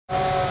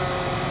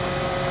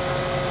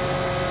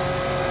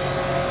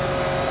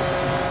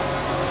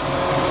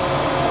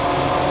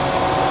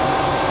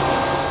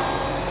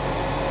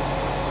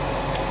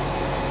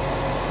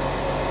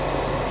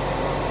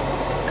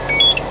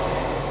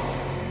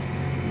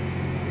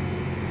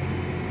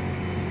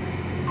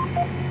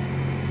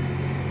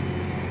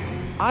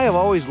I have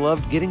always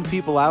loved getting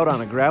people out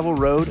on a gravel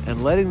road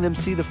and letting them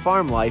see the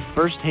farm life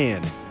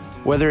firsthand,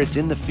 whether it's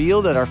in the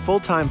field at our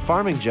full-time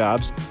farming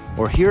jobs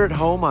or here at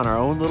home on our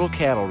own little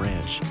cattle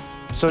ranch.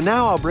 So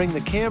now I'll bring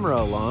the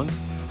camera along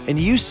and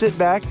you sit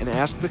back and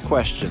ask the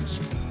questions.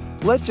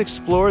 Let's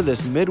explore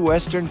this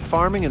Midwestern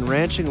farming and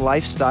ranching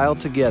lifestyle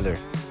together.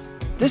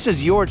 This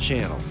is your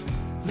channel.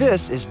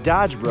 This is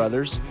Dodge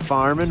Brothers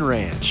Farm and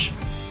Ranch.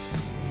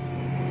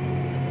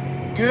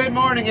 Good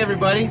morning,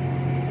 everybody.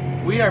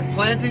 We are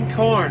planting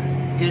corn.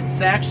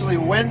 It's actually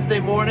Wednesday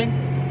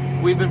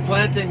morning. We've been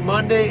planting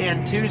Monday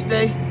and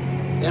Tuesday,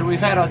 and we've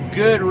had a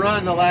good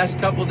run the last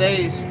couple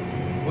days.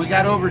 We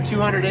got over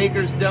 200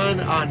 acres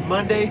done on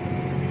Monday.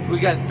 We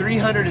got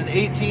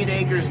 318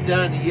 acres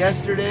done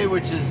yesterday,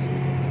 which is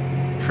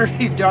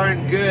pretty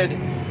darn good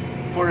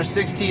for a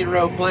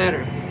 16-row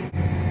planter.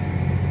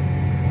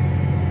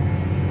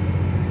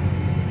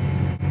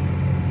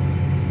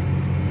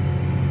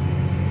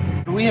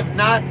 We have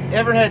not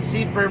ever had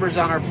seed firmers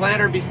on our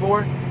planter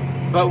before,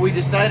 but we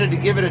decided to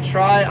give it a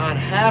try on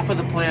half of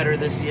the planter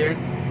this year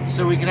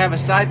so we can have a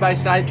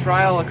side-by-side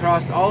trial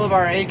across all of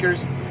our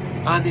acres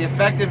on the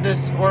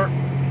effectiveness or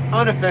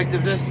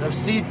ineffectiveness of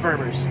seed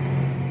firmers.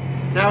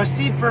 Now, a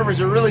seed firmer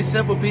is a really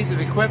simple piece of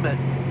equipment.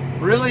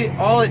 Really,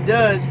 all it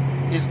does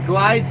is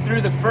glide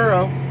through the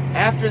furrow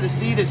after the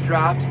seed is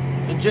dropped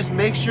and just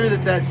make sure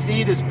that that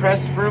seed is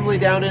pressed firmly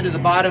down into the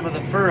bottom of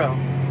the furrow.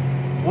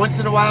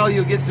 Once in a while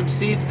you'll get some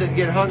seeds that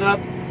get hung up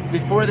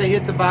before they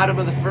hit the bottom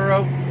of the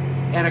furrow,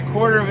 and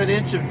 1/4 of an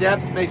inch of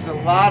depth makes a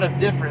lot of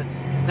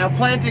difference. Now,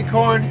 planting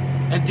corn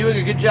and doing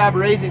a good job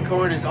raising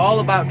corn is all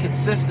about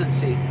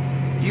consistency.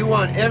 You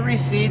want every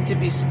seed to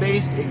be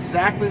spaced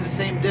exactly the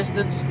same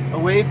distance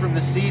away from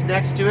the seed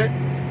next to it.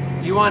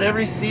 You want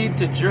every seed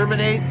to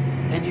germinate,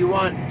 and you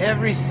want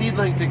every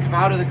seedling to come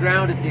out of the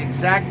ground at the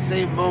exact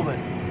same moment.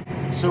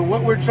 So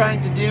what we're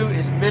trying to do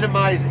is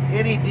minimize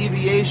any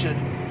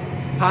deviation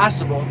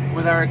possible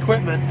with our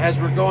equipment as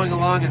we're going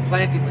along and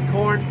planting the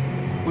corn.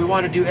 We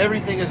want to do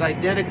everything as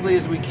identically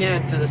as we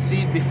can to the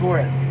seed before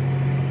it.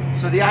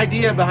 So the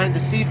idea behind the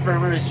seed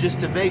firmer is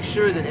just to make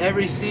sure that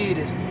every seed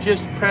is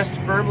just pressed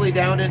firmly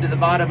down into the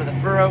bottom of the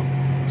furrow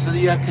so that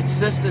you have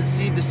consistent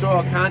seed to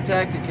soil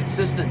contact and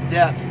consistent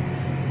depth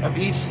of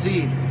each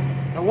seed.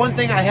 Now, one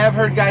thing I have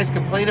heard guys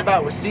complain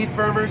about with seed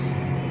firmers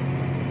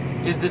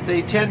is that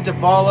they tend to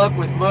ball up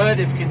with mud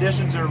if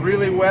conditions are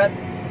really wet.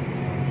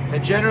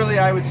 And generally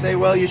I would say,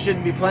 well, you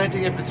shouldn't be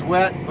planting if it's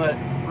wet, but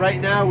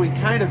right now we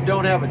kind of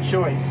don't have a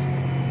choice.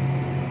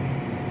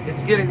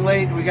 It's getting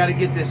late and we got to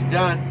get this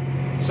done.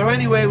 So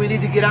anyway, we need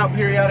to get out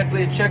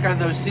periodically and check on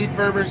those seed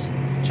firmers,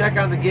 check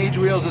on the gauge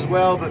wheels as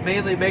well, but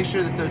mainly make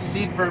sure that those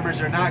seed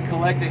firmers are not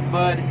collecting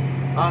mud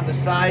on the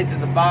sides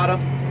and the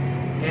bottom,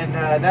 and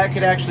that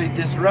could actually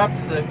disrupt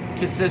the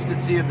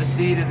consistency of the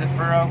seed in the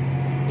furrow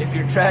if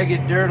you're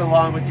dragging dirt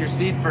along with your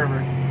seed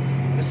firmer.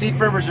 The seed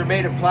firmers are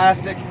made of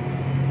plastic,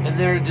 and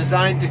they're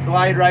designed to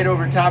glide right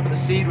over top of the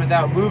seed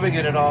without moving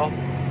it at all.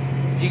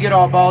 If you get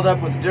all balled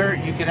up with dirt,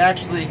 you can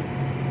actually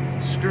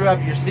screw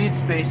up your seed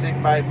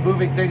spacing by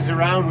moving things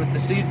around with the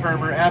seed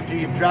firmer after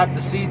you've dropped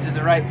the seeds in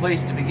the right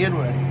place to begin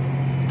with.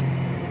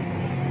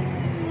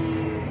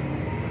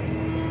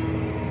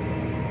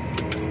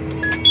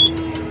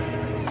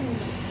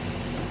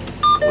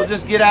 We'll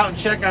just get out and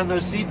check on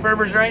those seed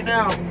firmers right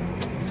now.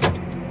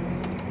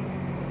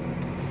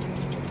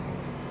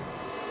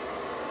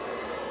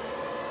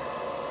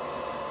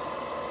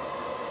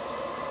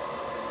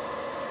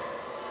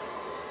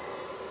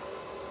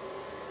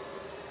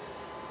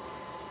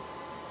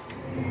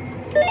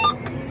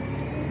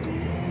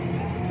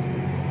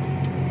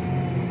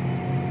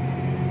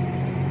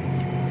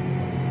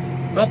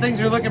 Well,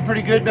 things are looking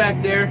pretty good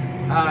back there.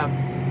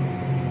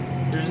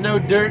 There's no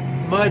dirt,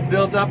 mud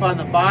built up on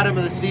the bottom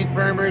of the seed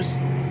firmers.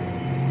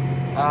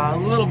 A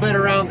little bit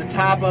around the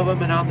top of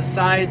them and on the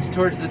sides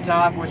towards the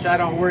top, which I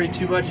don't worry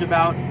too much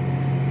about.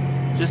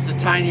 Just a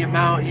tiny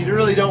amount. You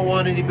really don't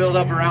want any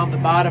buildup around the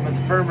bottom of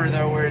the firmer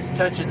though, where it's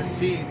touching the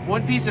seed.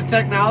 One piece of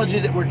technology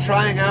that we're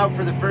trying out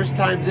for the first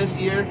time this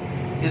year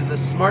is the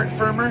Smart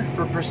Firmer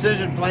for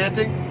precision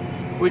planting,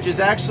 which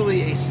is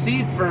actually a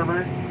seed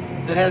firmer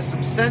that has some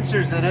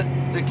sensors in it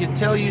that can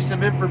tell you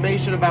some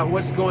information about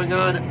what's going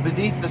on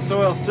beneath the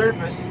soil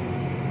surface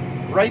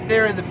right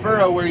there in the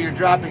furrow where you're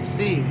dropping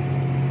seed.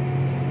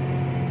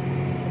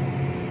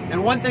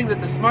 And one thing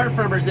that the Smart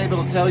Firmer is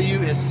able to tell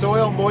you is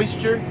soil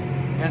moisture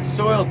and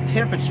soil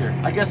temperature.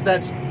 I guess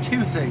that's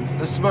two things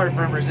the Smart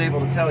Firmer is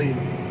able to tell you.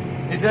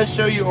 It does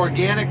show you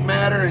organic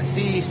matter and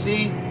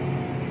CEC,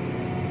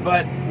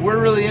 but we're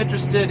really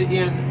interested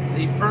in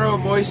the furrow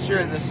moisture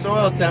and the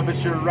soil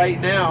temperature right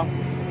now,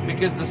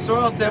 because the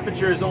soil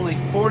temperature is only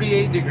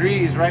 48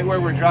 degrees right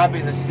where we're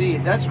dropping the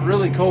seed. That's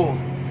really cold.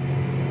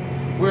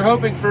 We're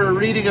hoping for a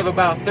reading of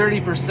about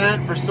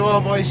 30% for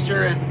soil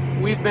moisture,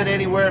 and we've been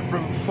anywhere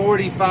from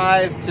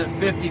 45 to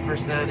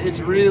 50%. It's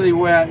really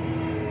wet.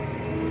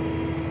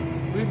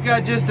 We've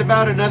got just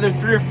about another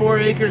 3 or 4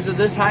 acres of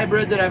this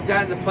hybrid that I've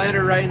got in the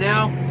planter right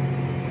now,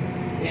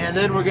 and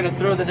then we're going to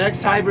throw the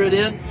next hybrid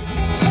in.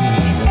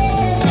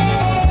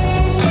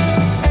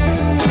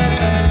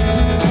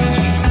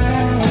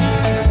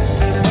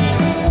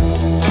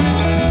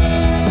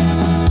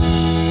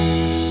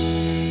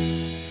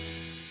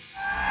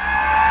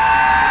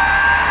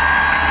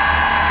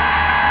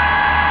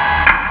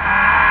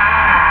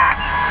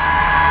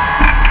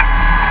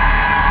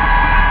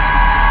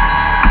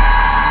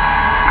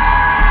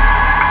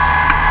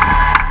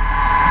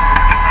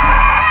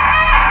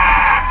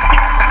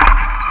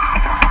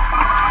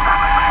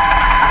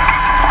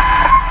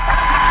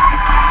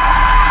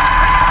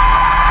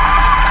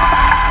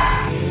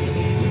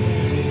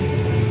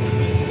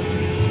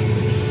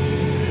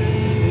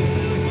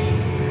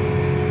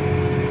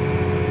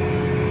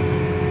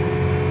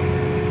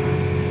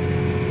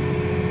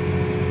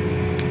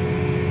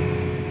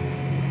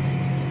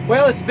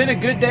 Well, it's been a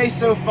good day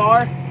so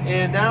far,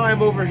 and now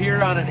I'm over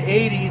here on an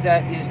 80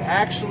 that is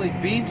actually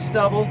bean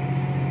stubble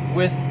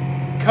with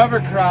cover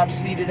crop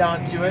seeded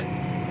onto it.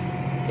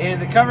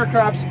 And the cover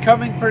crop's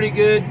coming pretty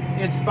good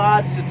in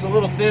spots. It's a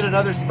little thin in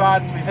other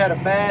spots. We've had a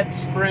bad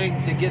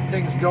spring to get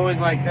things going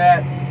like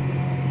that.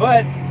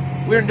 But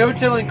we're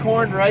no-tilling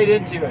corn right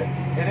into it,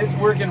 and it's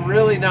working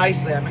really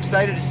nicely. I'm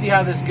excited to see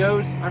how this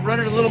goes. I'm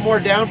running a little more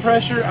down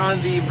pressure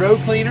on the row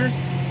cleaners,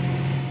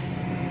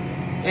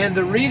 and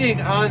the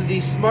reading on the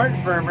Smart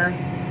Firmer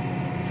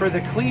for the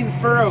clean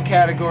furrow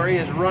category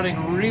is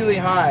running really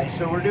high.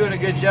 So we're doing a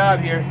good job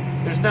here.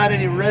 There's not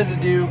any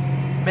residue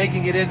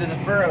making it into the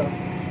furrow.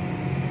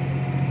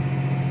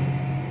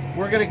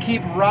 We're going to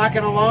keep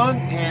rocking along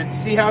and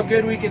see how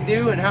good we can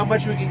do and how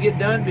much we can get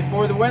done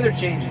before the weather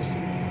changes.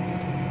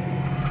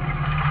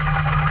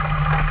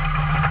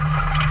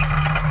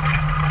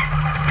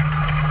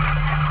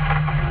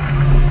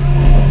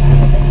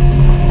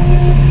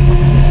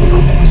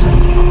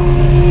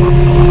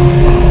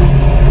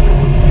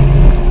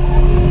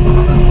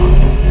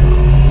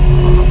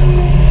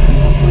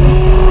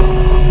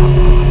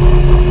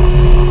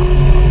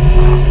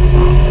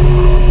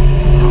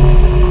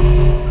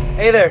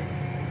 Hey there.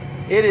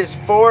 It is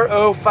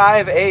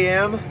 4:05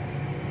 a.m.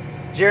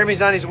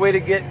 Jeremy's on his way to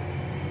get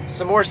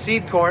some more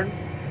seed corn.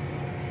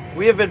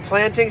 We have been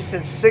planting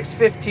since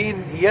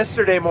 6:15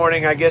 yesterday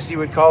morning, I guess you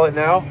would call it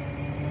now.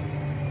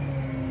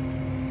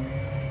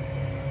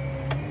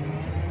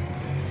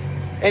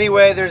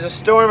 Anyway, there's a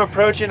storm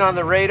approaching on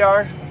the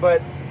radar,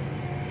 but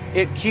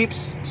it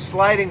keeps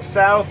sliding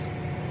south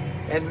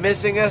and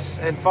missing us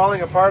and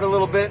falling apart a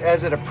little bit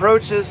as it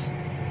approaches,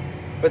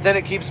 but then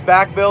it keeps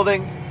back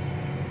building,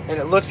 and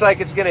it looks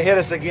like it's going to hit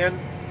us again.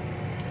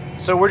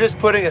 So we're just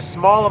putting a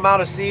small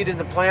amount of seed in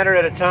the planter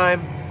at a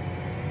time.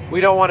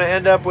 We don't want to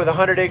end up with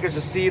 100 acres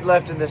of seed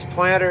left in this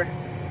planter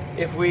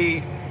if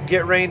we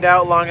get rained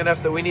out long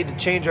enough that we need to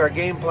change our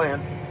game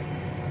plan.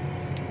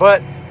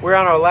 But we're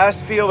on our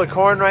last field of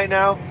corn right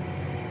now.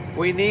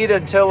 We need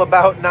until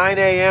about 9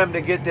 a.m. to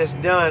get this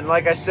done.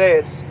 Like I say,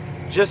 it's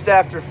just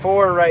after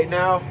 4 right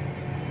now.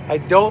 I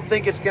don't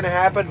think it's going to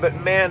happen,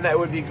 but man, that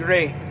would be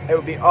great. It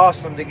would be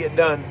awesome to get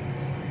done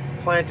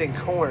planting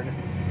corn.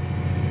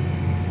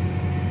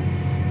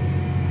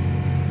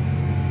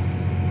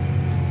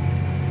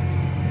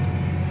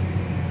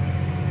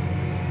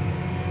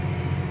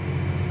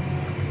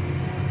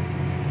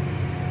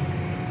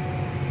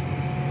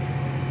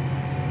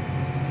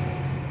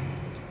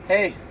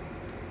 Hey,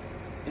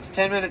 it's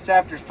 10 minutes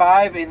after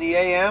 5 in the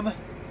a.m.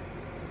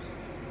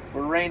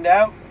 We're rained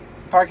out,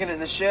 parking it in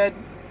the shed,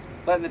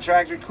 letting the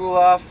tractor cool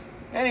off.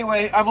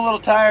 Anyway, I'm a little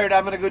tired.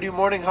 I'm going to go do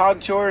morning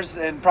hog chores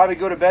and probably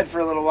go to bed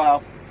for a little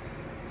while.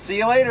 See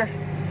you later.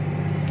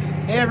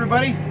 Hey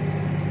everybody,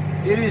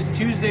 it is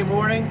Tuesday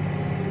morning,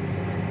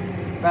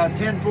 about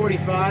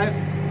 10:45,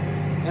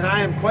 and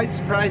I am quite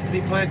surprised to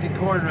be planting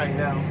corn right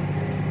now.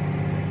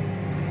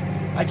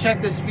 I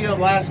checked this field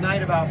last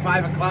night about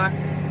 5 o'clock,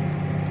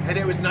 and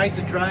it was nice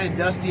and dry and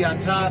dusty on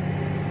top,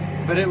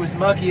 but it was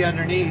mucky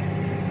underneath.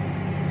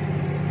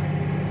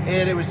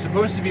 And it was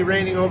supposed to be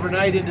raining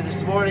overnight into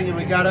this morning, and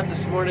we got up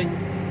this morning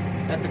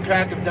at the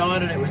crack of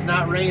dawn and it was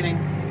not raining,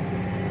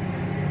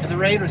 and the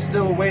rain was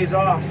still a ways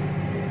off.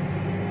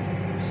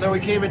 So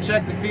we came and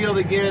checked the field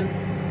again.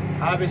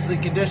 Obviously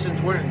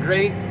conditions weren't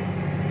great,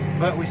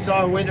 but we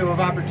saw a window of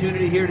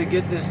opportunity here to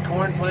get this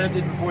corn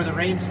planted before the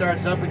rain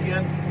starts up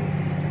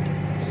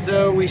again.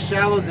 So we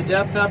shallowed the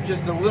depth up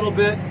just a little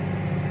bit.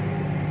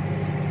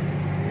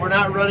 We're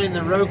not running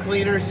the row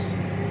cleaners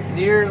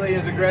nearly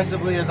as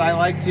aggressively as I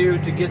like to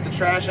get the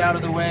trash out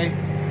of the way.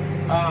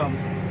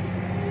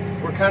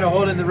 We're kind of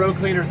holding the row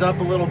cleaners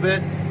up a little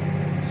bit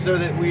so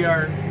that we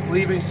are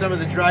leaving some of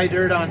the dry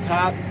dirt on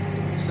top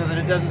so that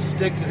it doesn't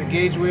stick to the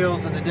gauge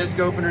wheels and the disc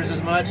openers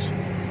as much.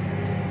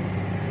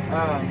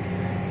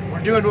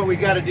 We're doing what we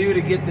got to do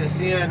to get this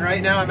in.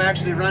 Right now I'm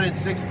actually running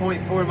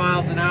 6.4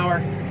 miles an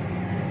hour.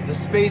 The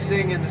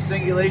spacing and the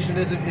singulation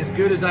isn't as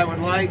good as I would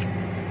like,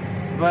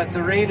 but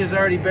the rain is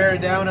already bearing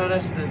down on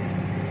us. The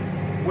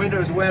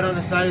window's wet on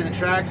the side of the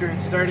tractor.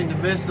 It's starting to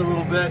mist a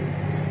little bit.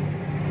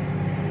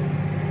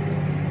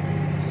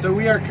 So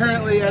we are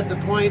currently at the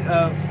point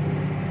of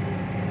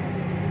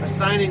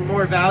assigning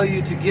more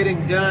value to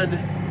getting done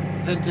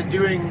than to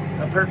doing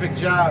a perfect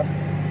job.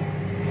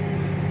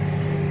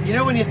 You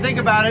know, when you think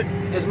about it,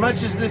 as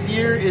much as this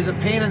year is a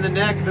pain in the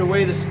neck the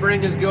way the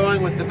spring is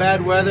going with the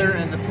bad weather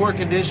and the poor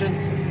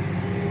conditions,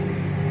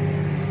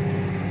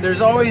 there's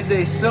always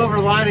a silver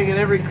lining in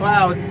every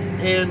cloud.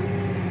 And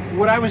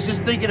what I was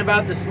just thinking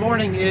about this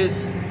morning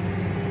is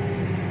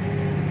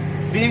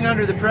being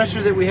under the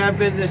pressure that we have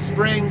been this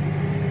spring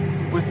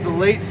with the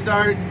late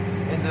start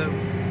and the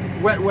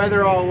wet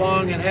weather all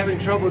along and having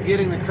trouble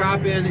getting the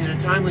crop in a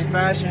timely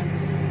fashion.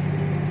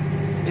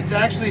 It's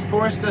actually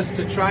forced us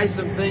to try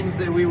some things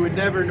that we would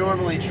never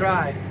normally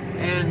try.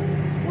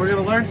 And we're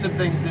going to learn some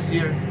things this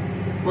year.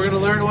 We're going to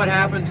learn what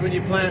happens when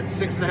you plant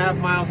 6.5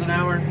 miles an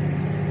hour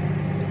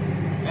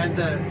and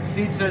the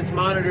seed sense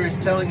monitor is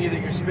telling you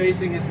that your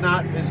spacing is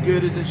not as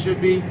good as it should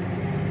be.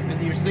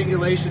 and your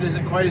singulation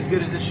isn't quite as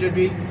good as it should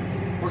be,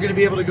 we're going to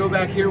be able to go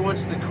back here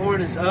once the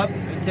corn is up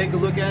and take a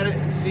look at it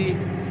and see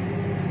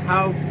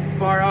how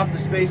far off the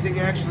spacing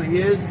actually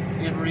is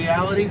in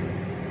reality,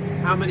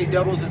 how many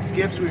doubles and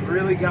skips we've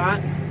really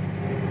got.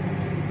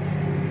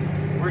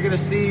 We're going to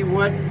see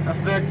what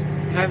effect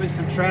having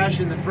some trash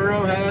in the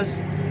furrow has.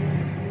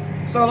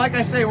 So like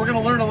I say, we're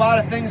going to learn a lot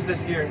of things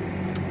this year.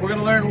 We're going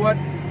to learn what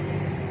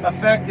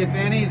effect, if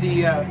any,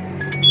 the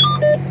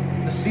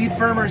seed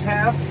firmers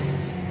have,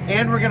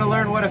 and we're going to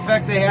learn what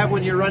effect they have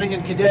when you're running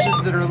in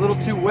conditions that are a little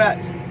too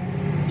wet.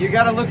 You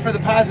got to look for the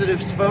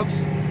positives,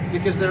 folks,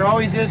 because there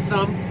always is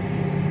some,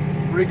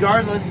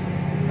 regardless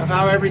of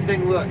how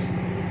everything looks.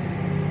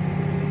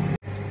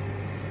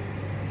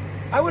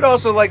 I would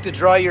also like to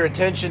draw your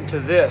attention to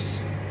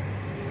this.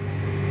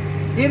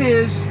 It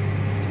is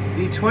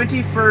the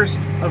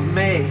 21st of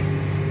May,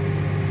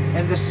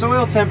 and the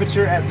soil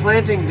temperature at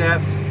planting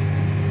depth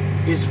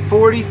is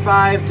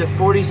 45 to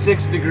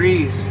 46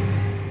 degrees.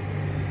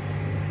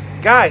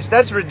 Guys,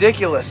 that's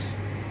ridiculous.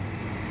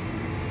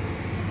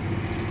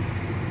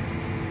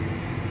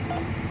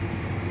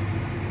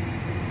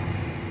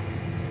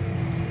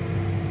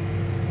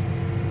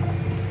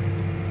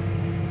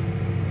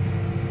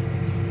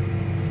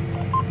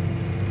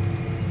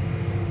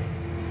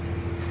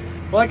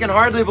 Well, I can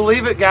hardly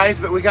believe it, guys,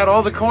 but we got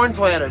all the corn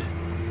planted.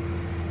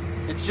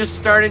 It's just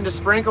starting to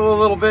sprinkle a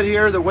little bit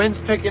here. The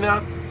wind's picking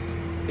up.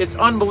 It's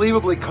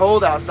unbelievably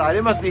cold outside.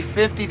 It must be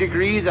 50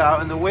 degrees out,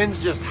 and the wind's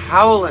just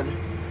howling.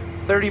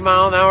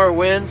 30-mile-an-hour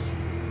winds.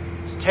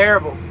 It's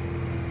terrible.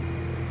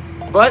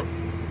 But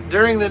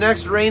during the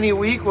next rainy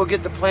week, we'll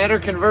get the planter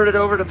converted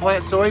over to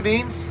plant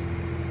soybeans,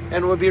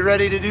 and we'll be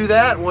ready to do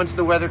that once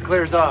the weather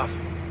clears off.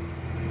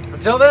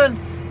 Until then,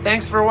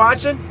 thanks for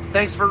watching.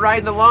 Thanks for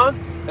riding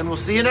along. And we'll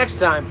see you next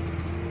time.